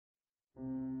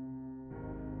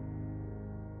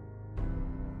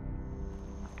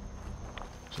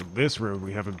So this room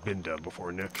we haven't been down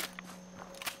before, Nick.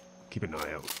 Keep an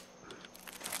eye out.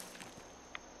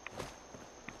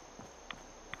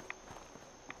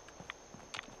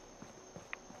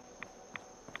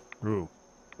 Ooh.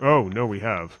 Oh, no, we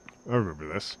have. I remember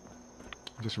this.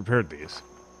 Just repaired these.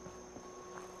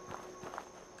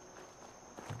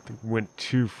 I think we went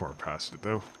too far past it,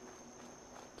 though.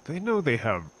 They know they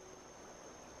have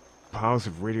piles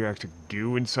of radioactive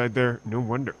goo inside there. No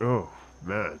wonder. Oh,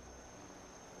 man.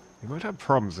 They might have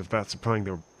problems if that's supplying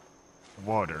their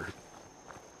water.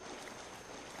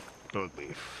 Blood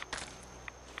leaf.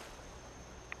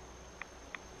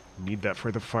 Need that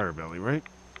for the fire belly, right?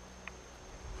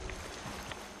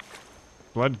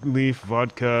 Blood leaf,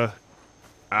 vodka,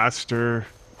 aster,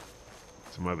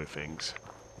 some other things.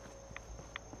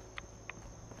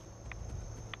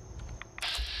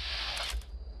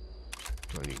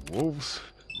 Do I need wolves?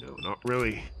 No, not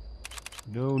really.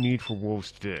 No need for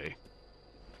wolves today.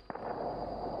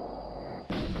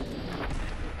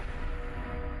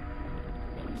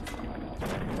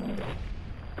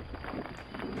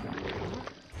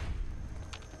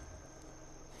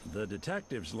 The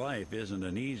detective's life isn't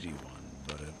an easy one,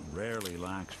 but it rarely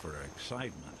lacks for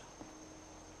excitement.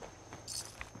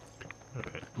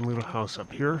 Alright, little house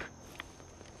up here.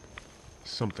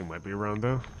 Something might be around,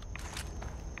 though.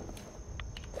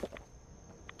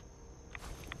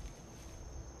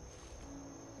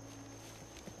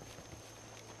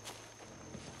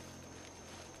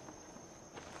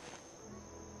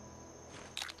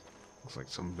 Looks like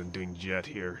someone's been doing jet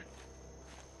here.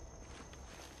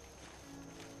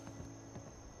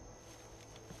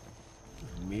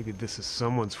 Maybe this is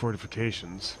someone's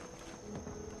fortifications.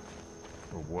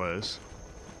 Or was.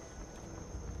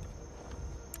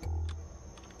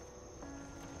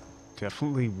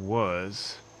 Definitely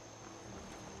was.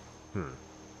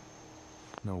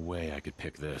 No way I could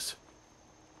pick this.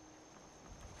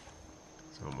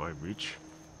 It's on my reach.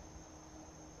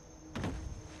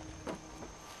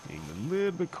 Being a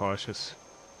little bit cautious.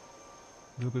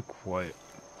 A little bit quiet.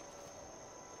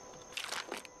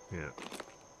 Yeah.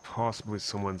 Possibly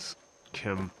someone's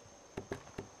chem.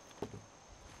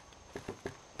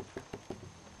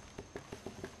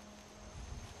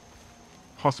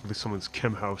 Possibly someone's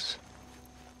chem house.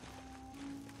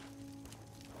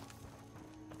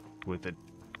 With a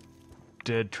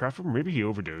dead trapper? Maybe he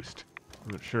overdosed.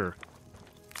 I'm not sure.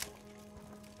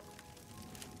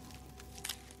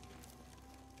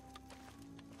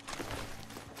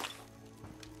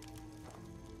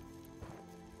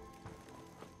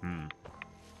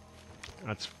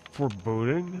 That's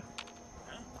foreboding.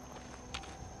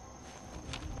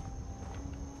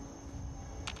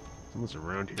 Someone's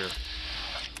around here.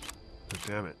 Oh,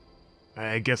 damn it.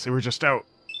 I guess they were just out.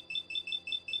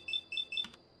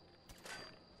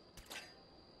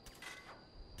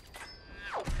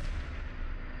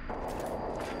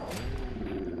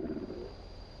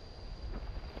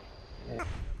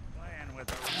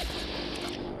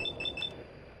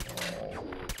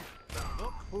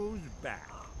 Look who's back.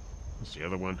 What's the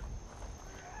other one?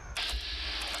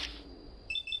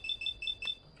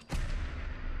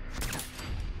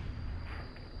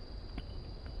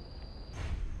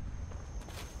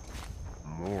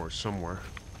 More somewhere.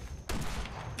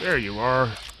 There you are.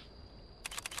 Let's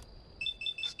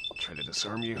try to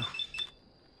disarm you.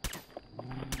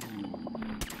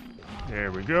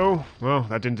 There we go. Well,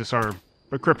 that didn't disarm,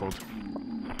 but crippled.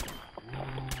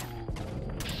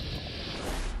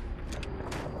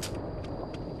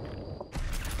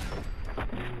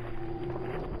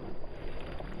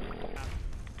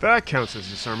 That counts as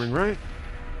disarming, right?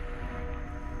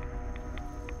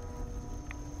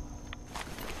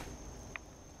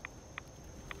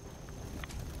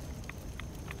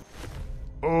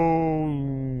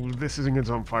 Oh, this isn't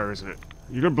gonna on fire, isn't it?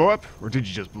 You gonna blow up? Or did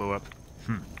you just blow up?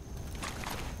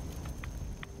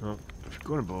 Well, if you're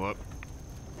gonna blow up,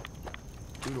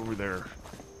 do it over there.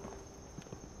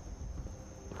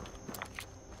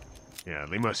 Yeah,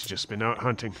 they must have just been out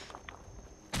hunting.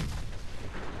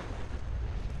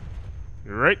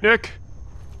 You right, Nick?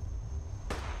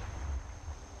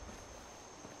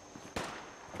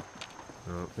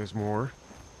 Oh, there's more.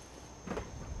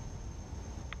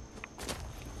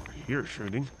 Here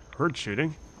shooting. Heard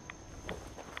shooting.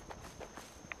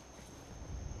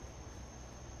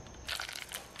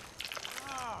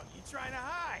 Oh, you trying to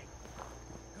hide?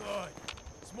 Good.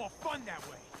 It's more fun that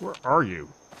way. Where are you?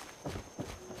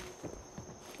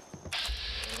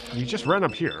 You just ran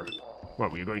up here.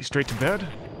 What, were you going straight to bed?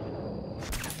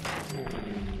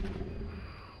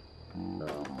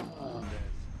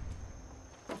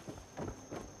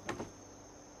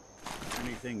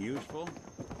 Anything useful?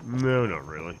 No, not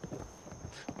really.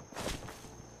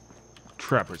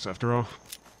 trappers, after all.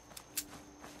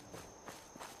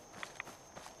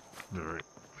 Alright.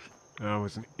 That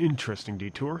was an interesting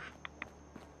detour.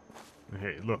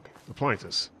 Hey, look.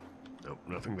 Appliances. Nope,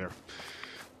 nothing there.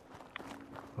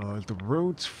 The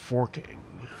road's forking.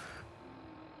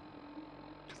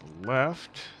 To the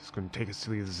left, it's going to take us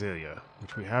to the Azalea,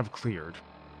 which we have cleared.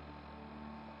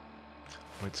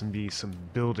 Might be some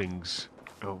buildings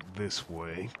out this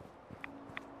way.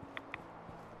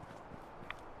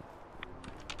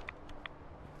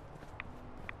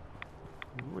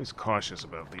 I'm always cautious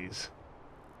about these.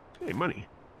 Hey, money.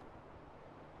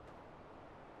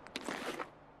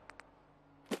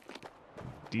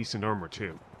 Decent armor,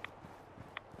 too.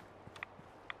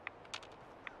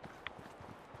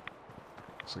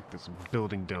 Looks like there's a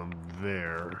building down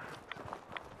there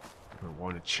I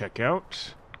want to check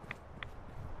out.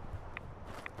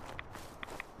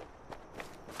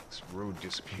 This road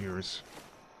disappears.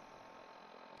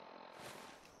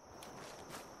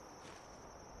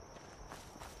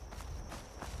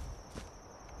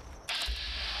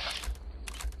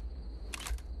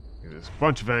 There's a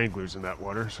bunch of anglers in that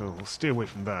water, so we'll stay away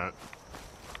from that.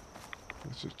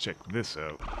 Let's just check this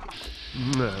out.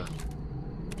 Nah.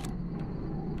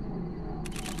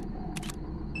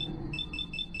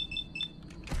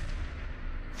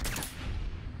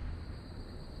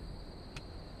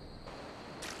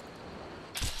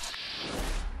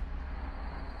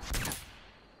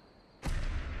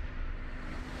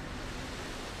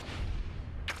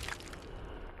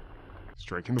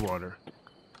 Striking the water.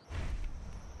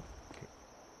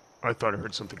 I thought I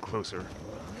heard something closer.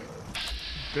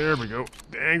 There we go.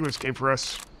 The anglers came for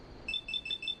us.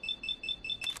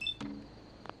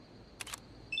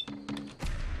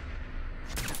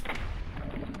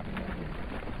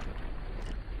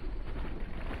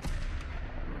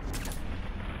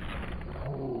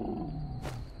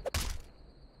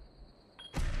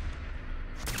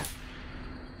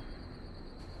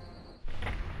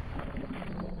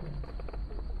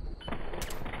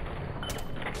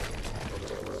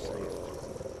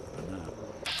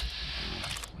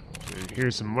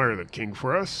 Here's some wire that came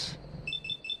for us.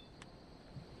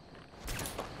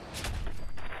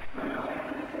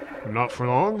 Not for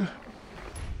long.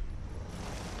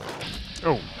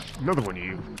 Oh, another one of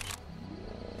you.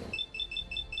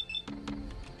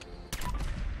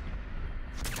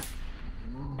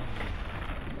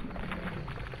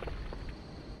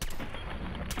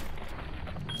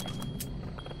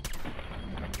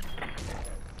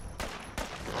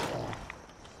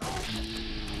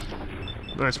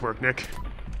 Nice work, Nick.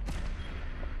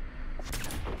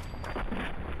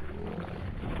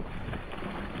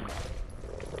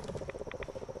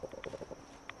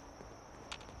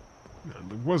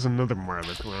 There was another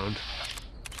Marlick around.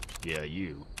 Yeah,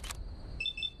 you.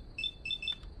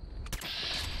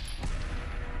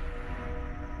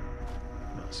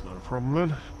 That's not a problem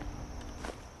then.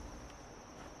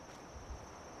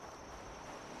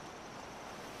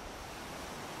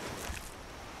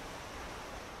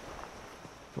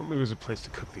 If only there was a place to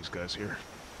cook these guys here.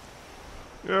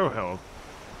 Oh, hell.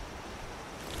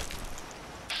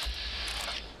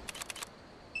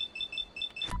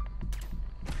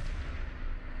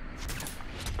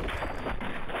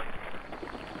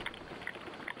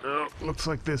 Oh, looks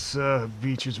like this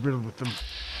beach is riddled with them.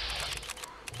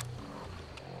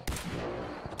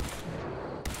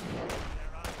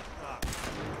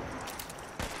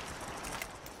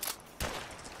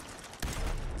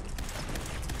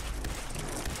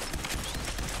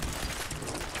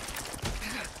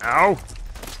 Ow!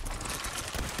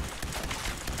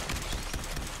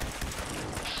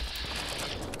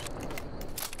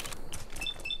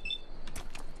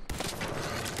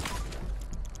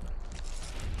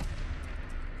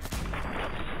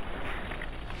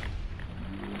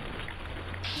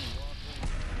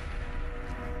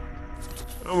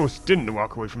 Almost didn't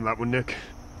walk away from that one, Nick.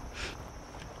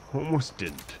 Almost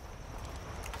didn't.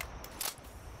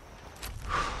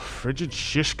 Frigid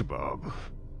shish kebab.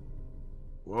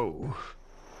 Whoa.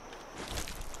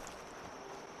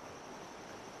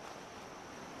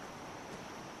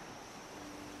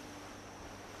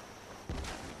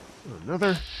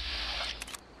 Another.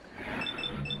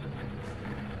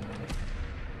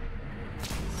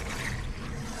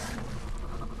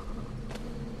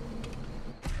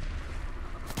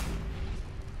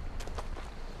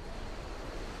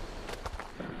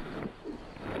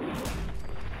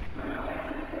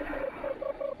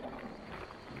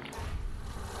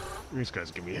 These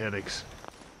guys give me headaches.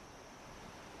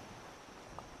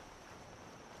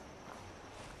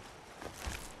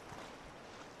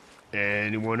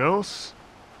 Anyone else?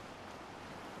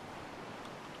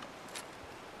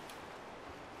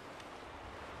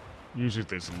 Usually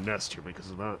there's a nest here because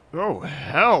of that. Oh,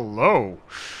 hello!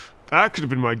 That could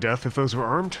have been my death if those were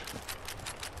armed.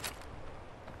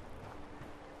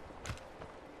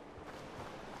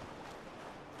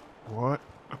 What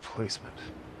a placement.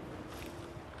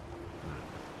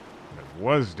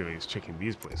 What I was doing is checking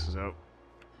these places out.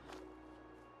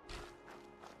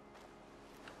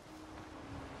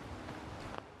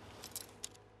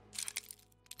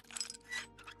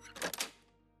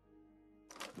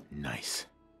 Nice.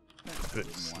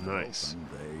 That's nice.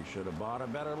 They should have bought a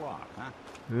better lock, huh?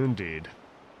 Indeed.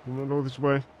 You want to go this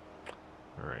way?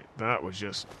 Alright, that was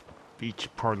just beach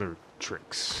parlor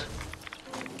tricks.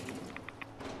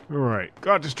 Alright,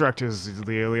 got distracted as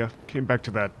the area. Came back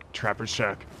to that trapper's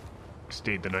shack.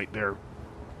 Stayed the night there.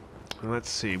 Let's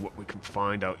see what we can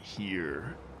find out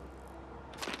here.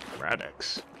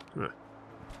 Radix. Huh.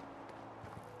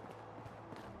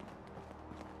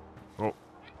 Oh.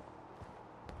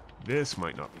 This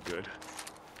might not be good.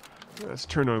 Let's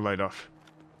turn our light off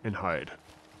and hide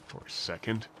for a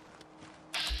second.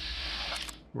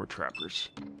 More trappers.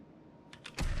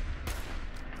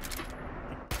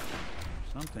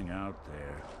 Something out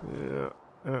there.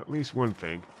 Yeah, at least one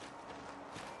thing.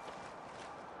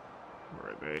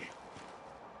 Where are they?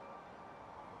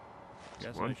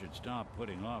 Guess one. I should stop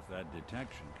putting off that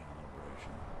detection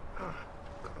calibration.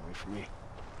 Got away from me.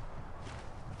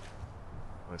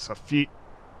 I saw feet.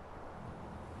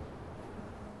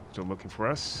 Still looking for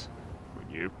us?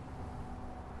 Would you?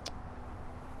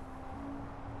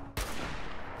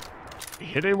 You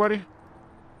hit anybody?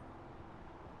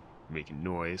 Making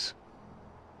noise.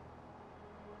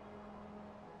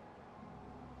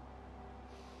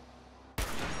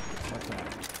 What's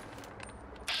that?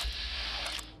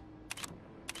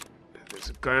 There's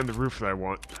a guy on the roof that I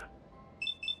want.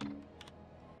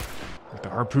 With the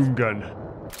harpoon gun.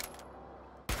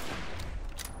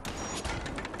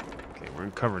 Okay, we're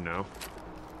in cover now.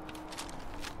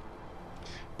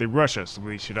 They rush us,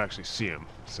 we should actually see them,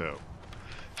 so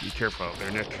be careful out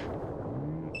there, Nick.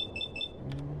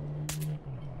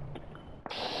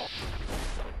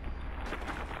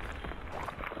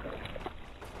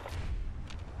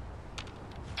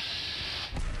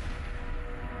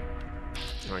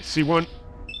 I see one.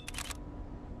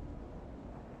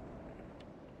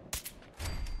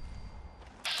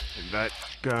 And that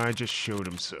guy just showed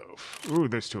himself. Ooh,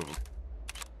 there's two of them.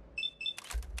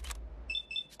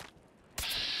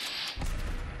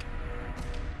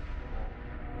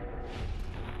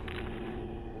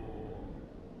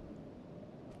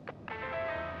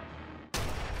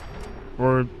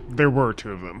 Or there were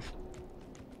two of them.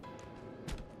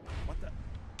 What the?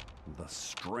 The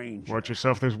stranger. Watch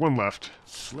yourself, there's one left.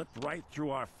 Slipped right through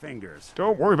our fingers.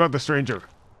 Don't worry about the stranger.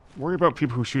 Worry about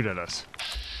people who shoot at us.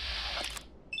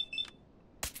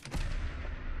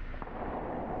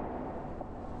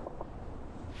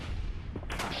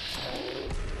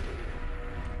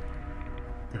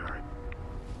 Alright.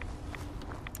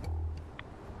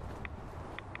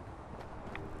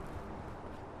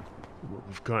 What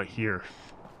we've got here.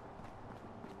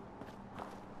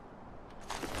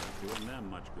 Doing them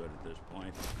much good at this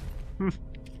point.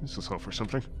 This will help for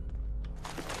something.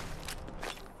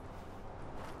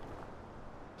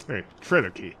 Hey, trailer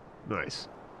key. Nice.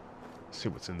 Let's see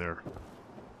what's in there.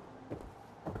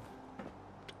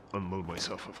 Unload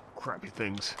myself of crappy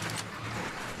things.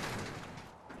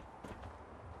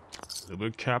 A little bit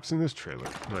of caps in this trailer.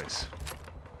 Nice.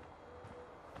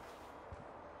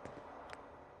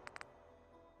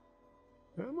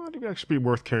 That might actually be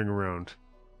worth carrying around.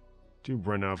 Do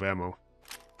run out of ammo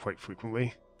quite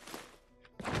frequently.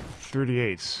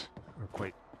 38s are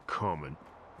quite common.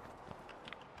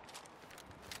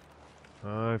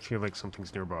 I feel like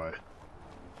something's nearby.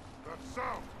 That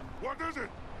sound! What is it?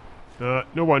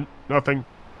 No one. Nothing.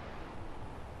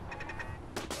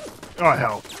 Oh,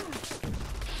 hell.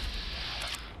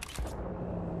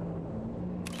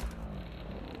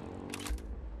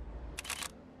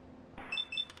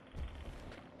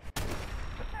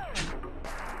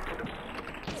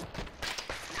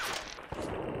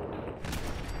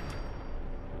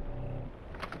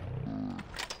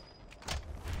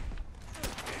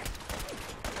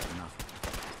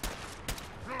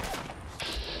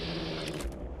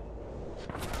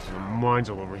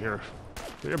 Mines all over here.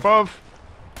 Stay above.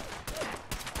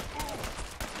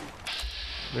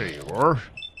 There you are.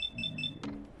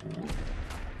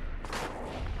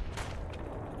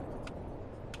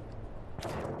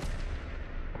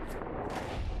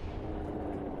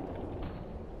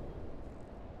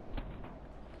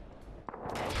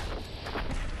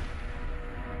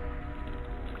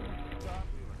 Thought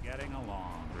we were getting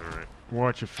along. Alright,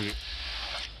 watch your feet.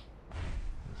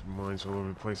 There's Mines all over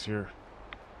the place here.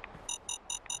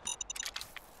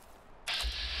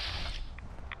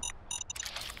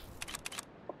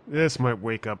 This might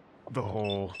wake up the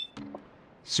whole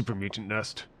super mutant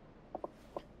nest.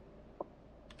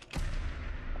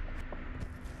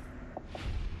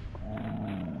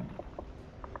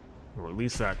 Or at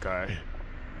least that guy.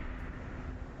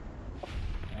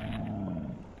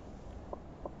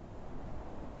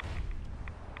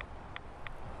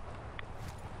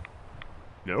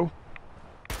 No?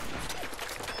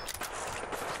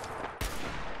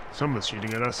 Someone's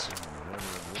shooting at us.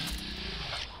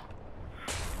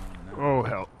 Oh,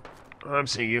 hell. I'm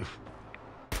seeing you.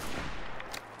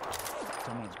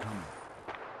 Someone's coming.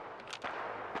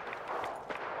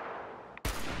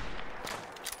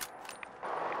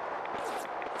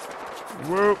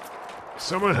 Whoa.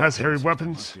 Someone has hairy Must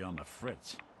weapons. be on the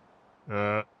fritz.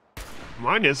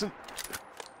 Mine isn't.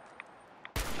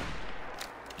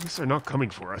 At least they're not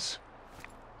coming for us.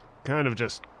 Kind of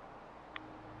just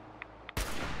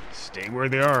staying where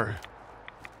they are.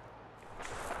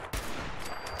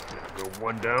 There go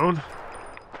one down.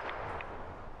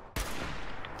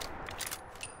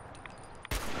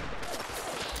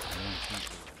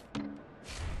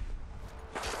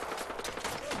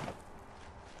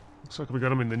 Looks like we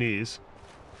got him in the knees.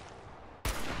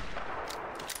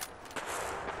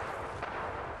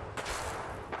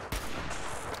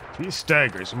 If he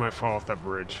staggers, he might fall off that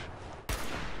bridge.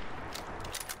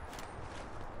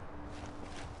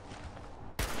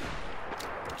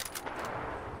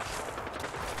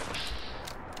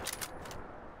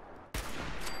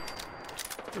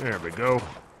 There we go.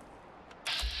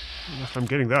 If I'm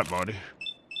getting that body.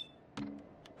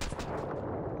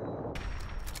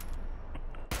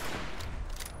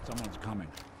 Someone's coming.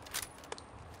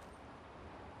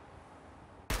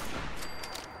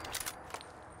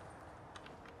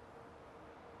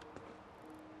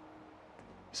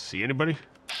 See anybody?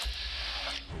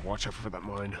 Watch out for that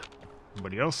mine.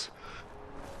 Anybody else?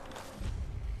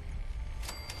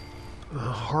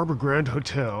 Harbor Grand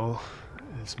Hotel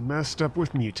is messed up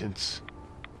with mutants.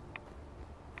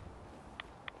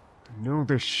 I know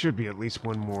there should be at least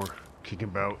one more kicking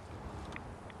about.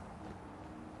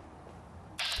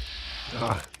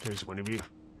 Ah, there's one of you.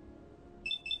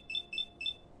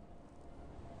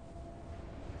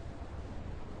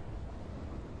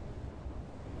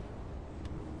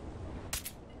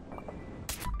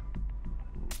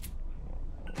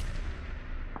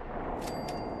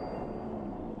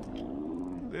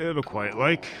 Little quiet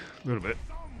like, a little bit.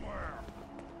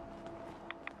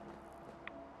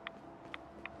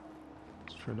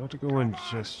 Let's try not to go in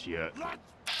just yet.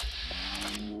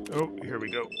 Oh, here we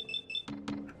go.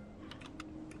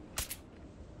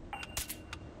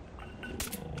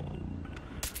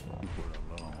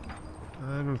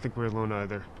 I don't think we're alone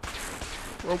either.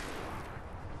 Oh.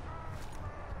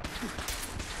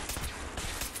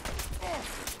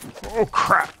 Oh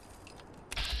crap!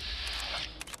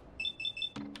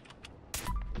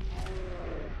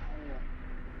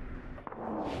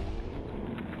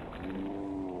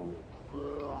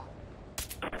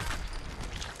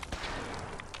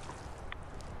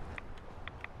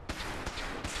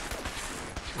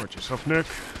 Watch yourself, Nick.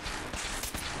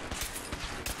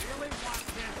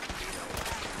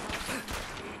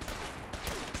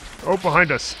 Oh,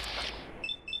 behind us.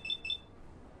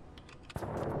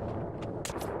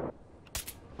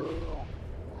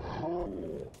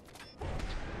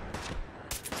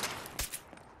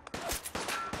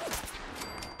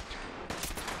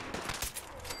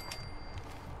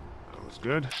 That was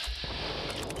good.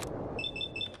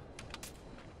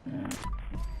 Even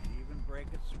break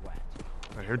a sweat.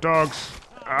 I hear dogs.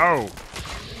 Ow!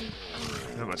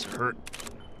 That must hurt.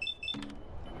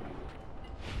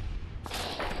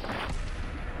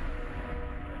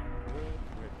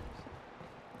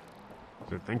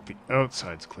 I think the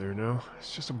outside's clear now.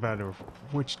 It's just a matter of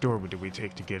which door do we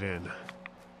take to get in.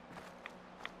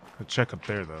 I'll check up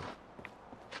there, though.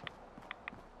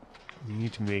 We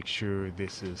need to make sure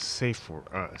this is safe for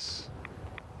us.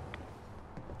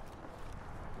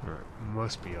 Alright,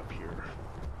 must be up here.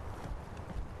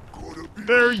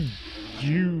 There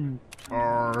you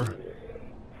are.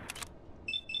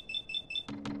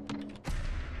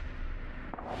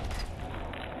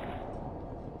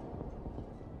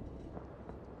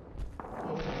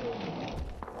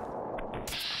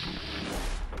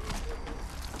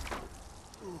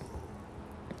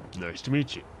 Nice to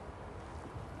meet you.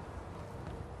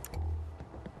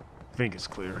 I think it's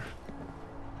clear.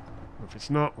 If it's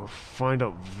not, we'll find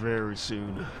out very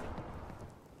soon.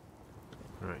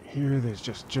 Right here, there's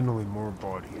just generally more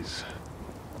bodies.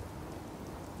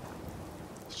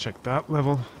 Let's check that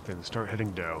level, then start heading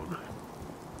down.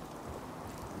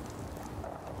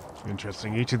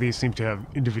 Interesting, each of these seem to have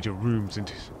individual rooms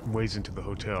and ways into the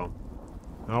hotel.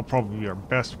 That'll probably be our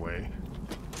best way.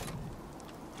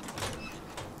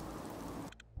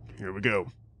 Here we go.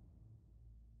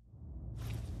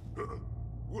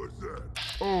 What's that?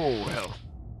 Oh, hell.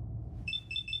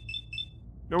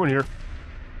 No one here.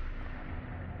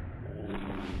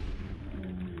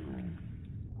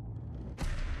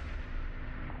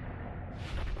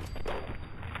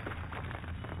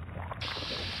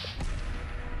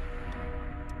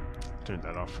 Turn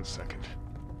that off for a second.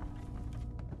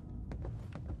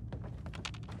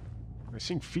 Am I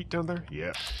seeing feet down there?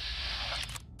 Yeah.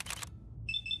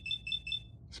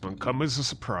 This one come as a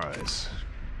surprise.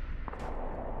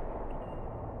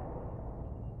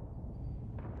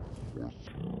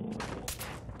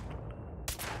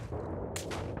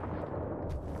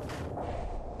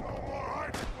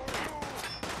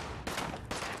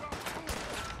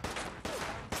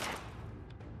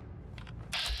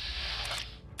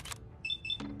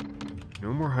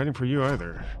 No more hiding for you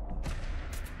either.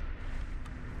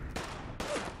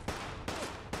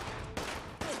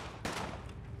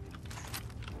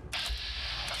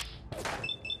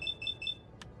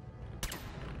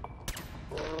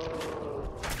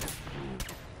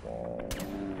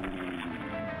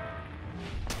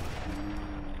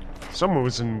 Someone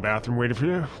was in the bathroom waiting for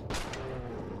you. It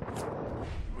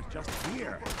was just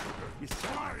here. You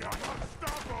saw it.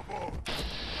 Unstoppable!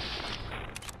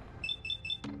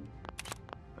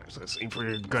 Let's aim for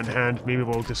your gun hand. Maybe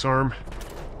we'll disarm.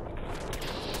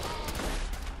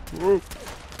 Whoa.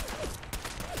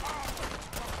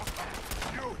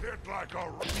 You hit like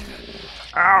a...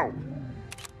 Ow!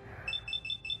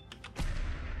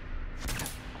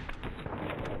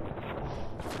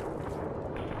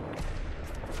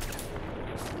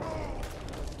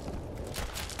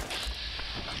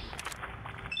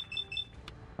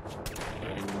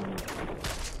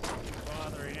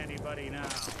 Bothering anybody now?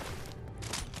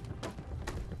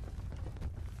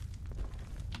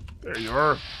 There you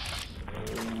are.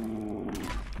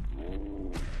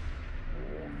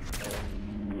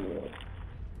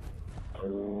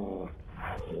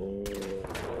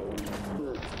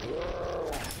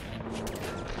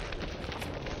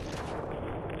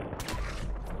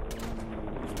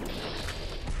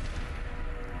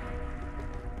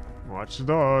 Watch the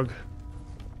dog.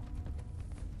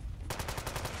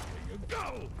 Here you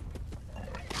go.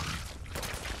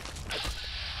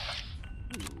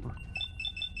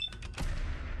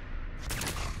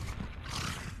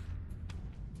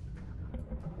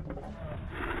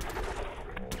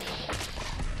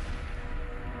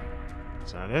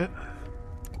 Is that it?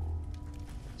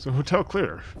 So hotel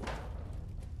clear.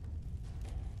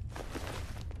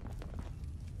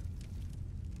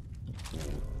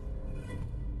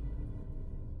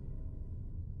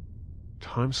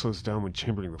 Time slows down when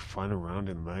chambering the final round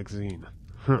in the magazine.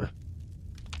 Huh.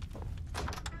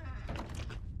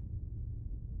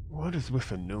 What is with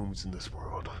the gnomes in this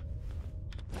world?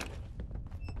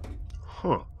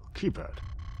 Huh. Keypad.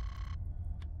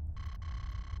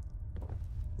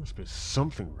 Must be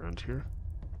something around here.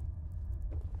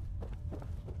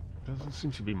 Doesn't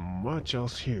seem to be much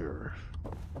else here.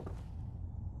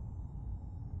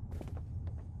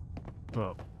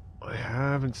 But I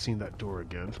haven't seen that door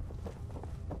again.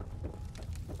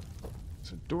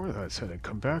 It's a door that I said I'd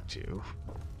come back to.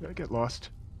 Did I get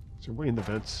lost? Is there a way in the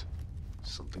vents?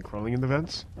 Something crawling in the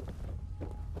vents?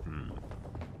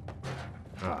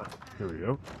 Ah, here we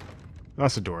go.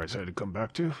 That's the door I said I'd come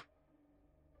back to.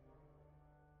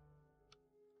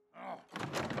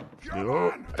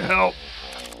 Oh, help!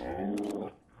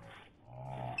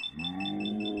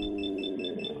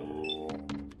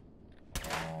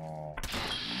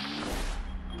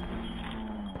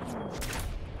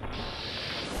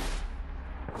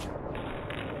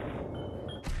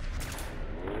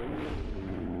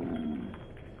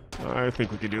 I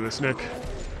think we can do this, Nick.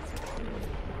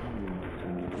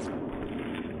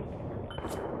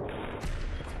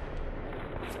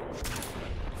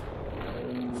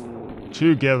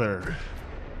 Together.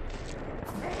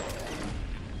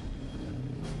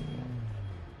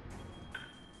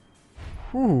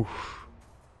 Whew.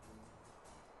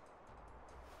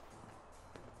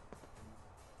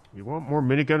 You want more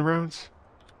minigun rounds?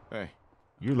 Hey,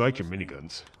 You like your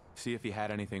miniguns. see if he had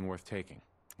anything worth taking.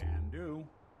 Can do.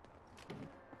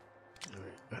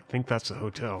 I think that's the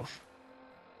hotel.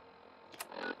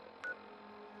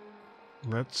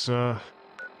 Let's, run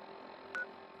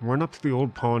up to the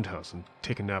old pond house and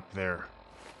take a nap there.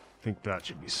 I think that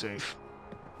should be safe.